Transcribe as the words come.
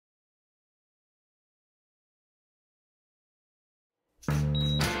There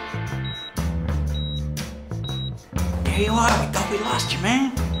you are. We thought we lost you,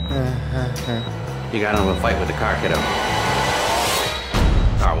 man. You got into a fight with the car, kiddo.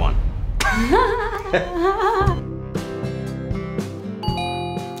 Car won.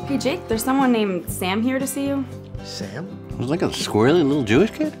 Hey, Jake, there's someone named Sam here to see you. Sam? It was like a squirrely little Jewish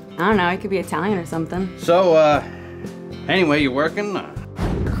kid. I don't know, he could be Italian or something. So, anyway, you working?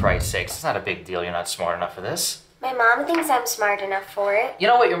 For Christ's sakes, it's not a big deal. You're not smart enough for this. My mom thinks I'm smart enough for it. You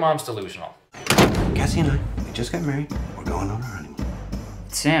know what? Your mom's delusional. Cassie and I, we just got married. We're going on our honeymoon.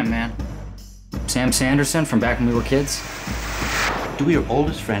 It's Sam, man. Sam Sanderson from back when we were kids. Do your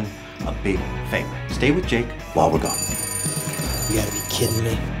oldest friend a big favor. Stay with Jake while we're gone. You gotta be kidding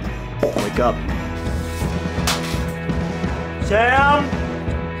me. Wake up. Sam!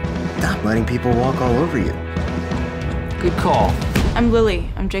 Stop letting people walk all over you. Good call. I'm Lily.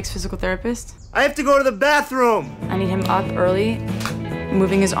 I'm Jake's physical therapist. I have to go to the bathroom! I need him up early,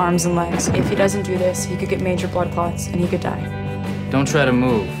 moving his arms and legs. If he doesn't do this, he could get major blood clots and he could die. Don't try to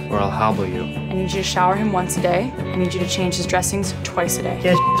move, or I'll hobble you. I need you to shower him once a day. I need you to change his dressings twice a day.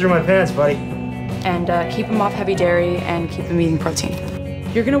 Can't through my pants, buddy. And keep him off heavy dairy and keep him eating protein.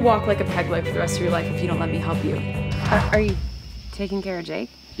 You're gonna walk like a peg leg for the rest of your life if you don't let me help you. Are you taking care of Jake?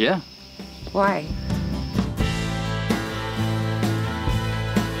 Yeah. Why?